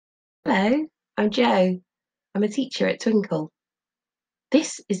Hello, I'm Jo. I'm a teacher at Twinkl.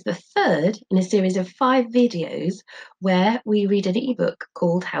 This is the third in a series of 5 videos where we read an ebook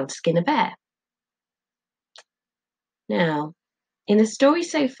called How to Skin a Bear. Now, in the story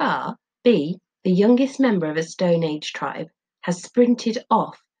so far, Bee, the youngest member of a Stone Age tribe, has sprinted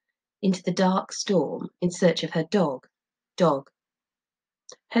off into the dark storm in search of her dog, Dog.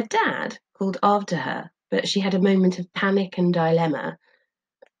 Her dad called after her, but she had a moment of panic and dilemma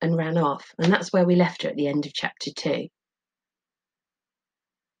and ran off, and that's where we left her at the end of chapter 2.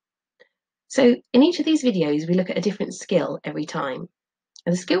 So in each of these videos, we look at a different skill every time.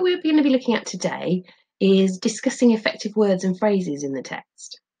 And the skill we're going to be looking at today is discussing effective words and phrases in the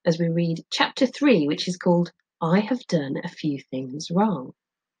text as we read chapter 3, which is called I Have Done a Few Things Wrong.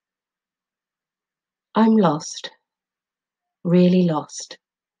 I'm lost. Really lost.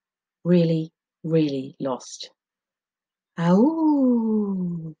 Really, really lost.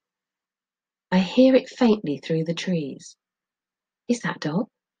 Ow! I hear it faintly through the trees. Is that Dog?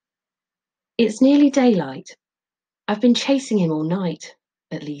 It's nearly daylight. I've been chasing him all night.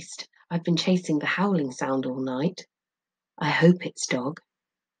 At least, I've been chasing the howling sound all night. I hope it's Dog.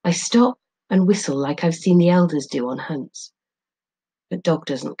 I stop and whistle like I've seen the elders do on hunts. But Dog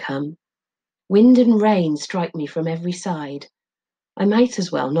doesn't come. Wind and rain strike me from every side. I might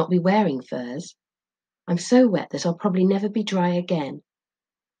as well not be wearing furs. I'm so wet that I'll probably never be dry again.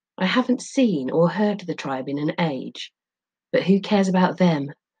 I haven't seen or heard the tribe in an age. But who cares about them?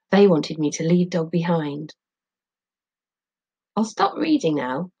 They wanted me to leave Dog behind. I'll stop reading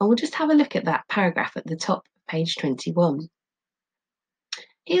now and we'll just have a look at that paragraph at the top of page 21.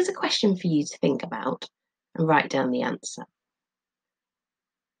 Here's a question for you to think about and write down the answer.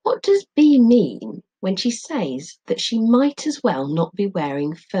 What does Bee mean when she says that she might as well not be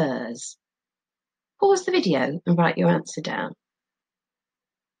wearing furs? Pause the video and write your answer down.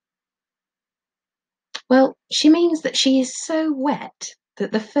 Well, she means that she is so wet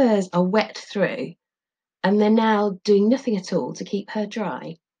that the furs are wet through and they're now doing nothing at all to keep her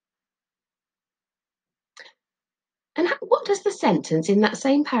dry. And what does the sentence in that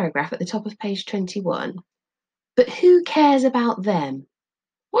same paragraph at the top of page 21, but who cares about them?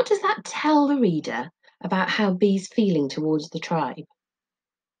 What does that tell the reader about how Bee's feeling towards the tribe?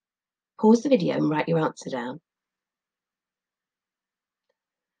 Pause the video and write your answer down.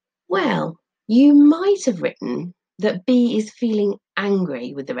 Well, you might have written that Bee is feeling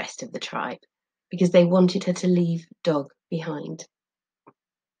angry with the rest of the tribe because they wanted her to leave Dog behind.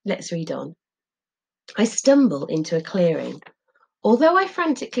 Let's read on. I stumble into a clearing. Although I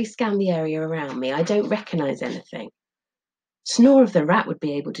frantically scan the area around me, I don't recognise anything. Snore of the rat would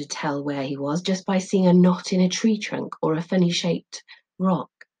be able to tell where he was just by seeing a knot in a tree trunk or a funny-shaped rock.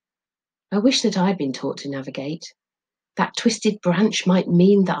 I wish that I'd been taught to navigate. That twisted branch might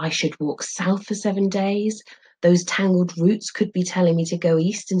mean that I should walk south for 7 days. Those tangled roots could be telling me to go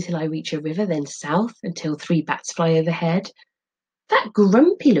east until I reach a river, then south until 3 bats fly overhead. That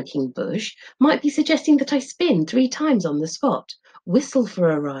grumpy-looking bush might be suggesting that I spin 3 times on the spot, whistle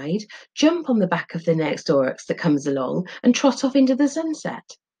for a ride, jump on the back of the next oryx that comes along, and trot off into the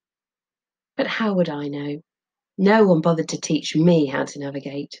sunset. But how would I know? No one bothered to teach me how to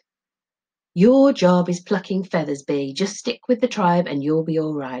navigate. Your job is plucking feathers, Bee. Just stick with the tribe and you'll be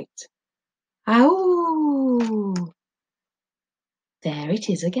all right. Ow! There it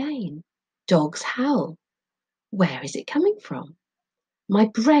is again. Dog's howl. Where is it coming from? My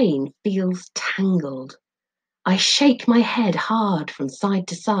brain feels tangled. I shake my head hard from side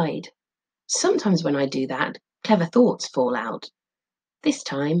to side. Sometimes when I do that, clever thoughts fall out. This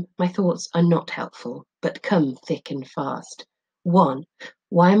time, my thoughts are not helpful, but come thick and fast. 1.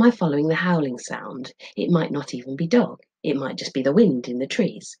 Why am I following the howling sound? It might not even be Dog. It might just be the wind in the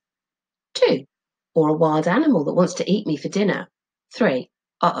trees. 2. Or a wild animal that wants to eat me for dinner. 3.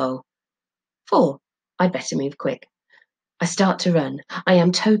 Uh-oh. 4. I'd better move quick. I start to run. I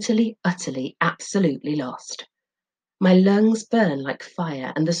am totally, utterly, absolutely lost. My lungs burn like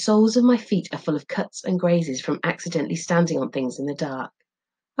fire, and the soles of my feet are full of cuts and grazes from accidentally standing on things in the dark.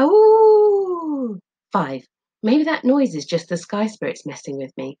 Oh! 5. Maybe that noise is just the sky spirits messing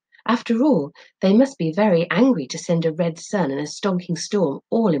with me. After all, they must be very angry to send a red sun and a stonking storm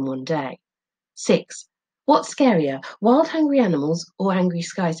all in one day. 6. What's scarier, wild hungry animals or angry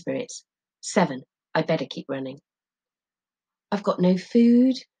sky spirits? 7. I better keep running. I've got no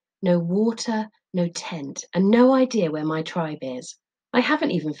food, no water, no tent, and no idea where my tribe is. I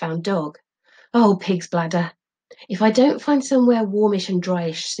haven't even found Dog. Oh, pig's bladder. If I don't find somewhere warmish and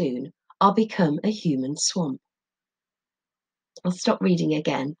dryish soon, I'll become a human swamp. I'll stop reading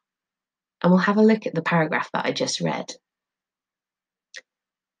again, and we'll have a look at the paragraph that I just read.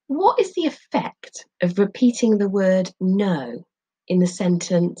 What is the effect of repeating the word no in the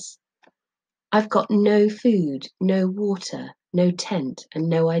sentence, I've got no food, no water, no tent, and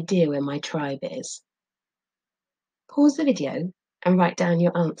no idea where my tribe is? Pause the video and write down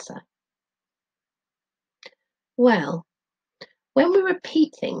your answer. Well, when we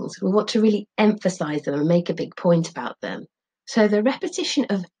repeat things, we want to really emphasize them and make a big point about them. So the repetition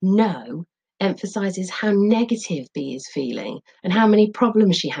of no emphasizes how negative B is feeling and how many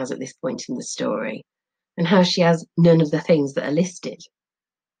problems she has at this point in the story and how she has none of the things that are listed.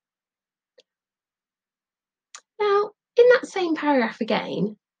 Now, in that same paragraph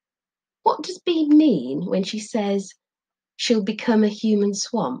again, what does B mean when she says she'll become a human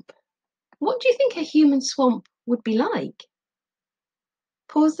swamp? What do you think a human swamp would be like?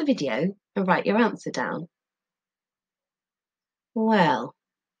 Pause the video and write your answer down. Well,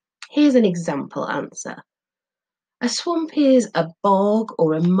 here's an example answer. A swamp is a bog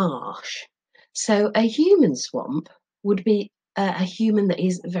or a marsh. So a human swamp would be a human that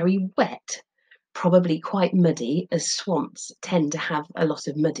is very wet, probably quite muddy, as swamps tend to have a lot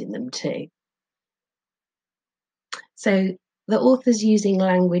of mud in them too. So the author's using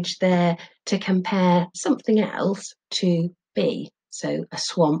language there to compare something else to B. So a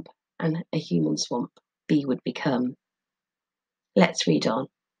swamp and a human swamp, B would become. Let's read on.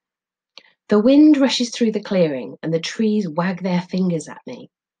 The wind rushes through the clearing and the trees wag their fingers at me.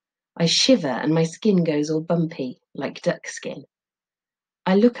 I shiver and my skin goes all bumpy, like duck skin.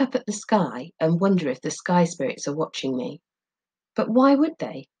 I look up at the sky and wonder if the sky spirits are watching me. But why would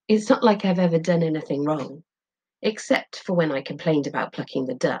they? It's not like I've ever done anything wrong, except for when I complained about plucking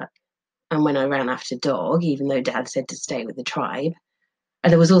the duck, and when I ran after Dog, even though Dad said to stay with the tribe.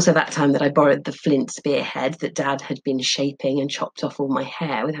 And there was also that time that I borrowed the flint spearhead that Dad had been shaping and chopped off all my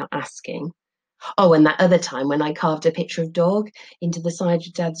hair without asking. Oh, and that other time when I carved a picture of Dog into the side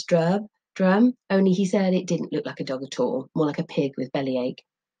of Dad's drum, only he said it didn't look like a dog at all, more like a pig with bellyache.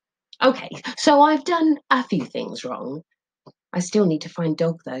 Okay, so I've done a few things wrong. I still need to find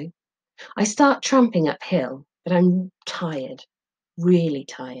Dog, though. I start tramping uphill, but I'm tired, really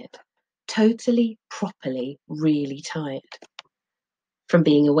tired. Totally, properly, really tired from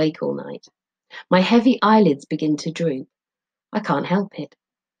being awake all night. My heavy eyelids begin to droop. I can't help it.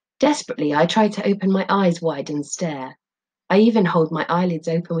 Desperately, I try to open my eyes wide and stare. I even hold my eyelids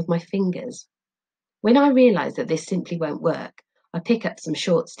open with my fingers. When I realise that this simply won't work, I pick up some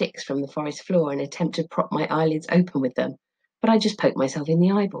short sticks from the forest floor and attempt to prop my eyelids open with them, but I just poke myself in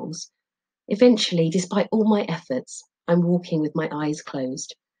the eyeballs. Eventually, despite all my efforts, I'm walking with my eyes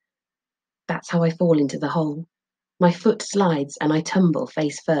closed. That's how I fall into the hole. My foot slides and I tumble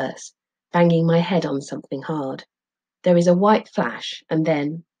face first, banging my head on something hard. There is a white flash and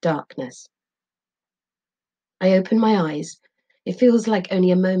then darkness. I open my eyes. It feels like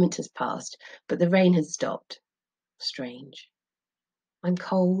only a moment has passed, but the rain has stopped. Strange. I'm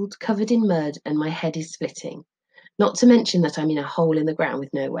cold, covered in mud, and my head is splitting. Not to mention that I'm in a hole in the ground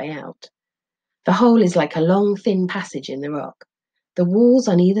with no way out. The hole is like a long, thin passage in the rock. The walls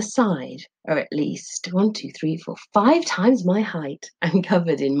on either side are at least 5 times my height and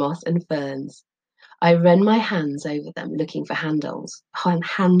covered in moss and ferns. I run my hands over them looking for handholds,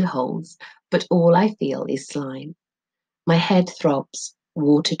 but all I feel is slime. My head throbs,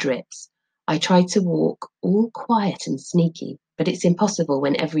 water drips. I try to walk all quiet and sneaky, but it's impossible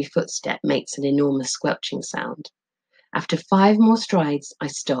when every footstep makes an enormous squelching sound. After 5 more strides, I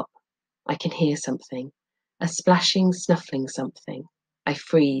stop. I can hear something, a splashing, snuffling something. I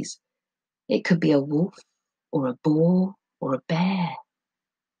freeze. It could be a wolf, or a boar, or a bear.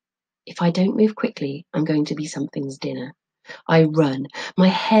 If I don't move quickly, I'm going to be something's dinner. I run. My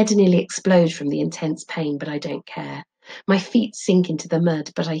head nearly explodes from the intense pain, but I don't care. My feet sink into the mud,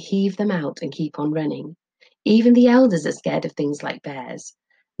 but I heave them out and keep on running. Even the elders are scared of things like bears.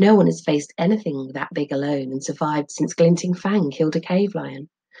 No one has faced anything that big alone and survived since Glinting Fang killed a cave lion.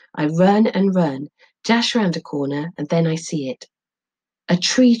 I run and run, dash round a corner, and then I see it. A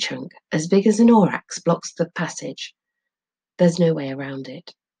tree trunk as big as an orax blocks the passage. There's no way around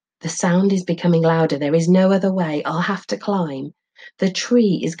it. The sound is becoming louder. There is no other way. I'll have to climb. The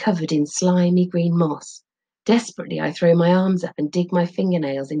tree is covered in slimy green moss. Desperately, I throw my arms up and dig my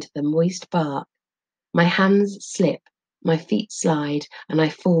fingernails into the moist bark. My hands slip, my feet slide, and I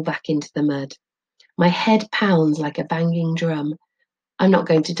fall back into the mud. My head pounds like a banging drum. I'm not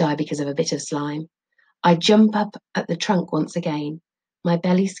going to die because of a bit of slime. I jump up at the trunk once again. My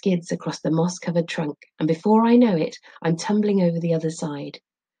belly skids across the moss-covered trunk, and before I know it, I'm tumbling over the other side.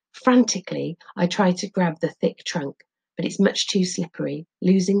 Frantically, I try to grab the thick trunk, but it's much too slippery.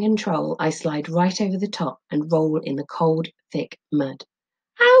 Losing control, I slide right over the top and roll in the cold, thick mud.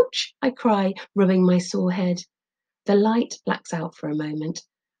 Ouch! I cry, rubbing my sore head. The light blacks out for a moment.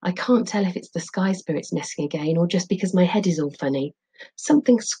 I can't tell if it's the sky spirits nesting again or just because my head is all funny.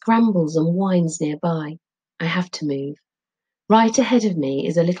 Something scrambles and whines nearby. I have to move. Right ahead of me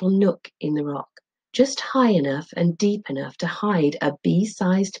is a little nook in the rock, just high enough and deep enough to hide a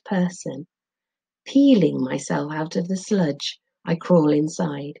bee-sized person. Peeling myself out of the sludge, I crawl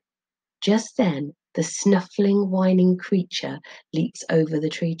inside. Just then, the snuffling, whining creature leaps over the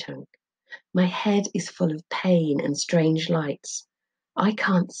tree trunk. My head is full of pain and strange lights. I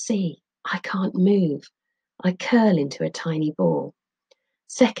can't see. I can't move. I curl into a tiny ball.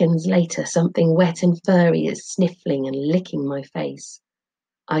 Seconds later, something wet and furry is sniffling and licking my face.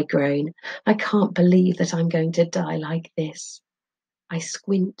 I groan. I can't believe that I'm going to die like this. I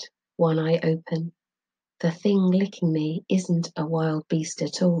squint, one eye open. The thing licking me isn't a wild beast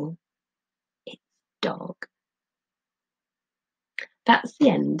at all. It's dog. That's the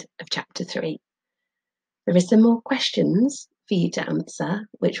end of chapter 3. There are some more questions for you to answer,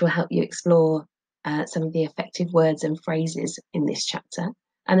 which will help you explore some of the effective words and phrases in this chapter.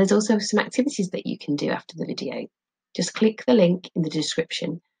 And there's also some activities that you can do after the video. Just click the link in the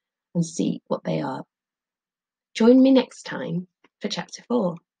description and see what they are. Join me next time for chapter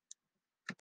 4.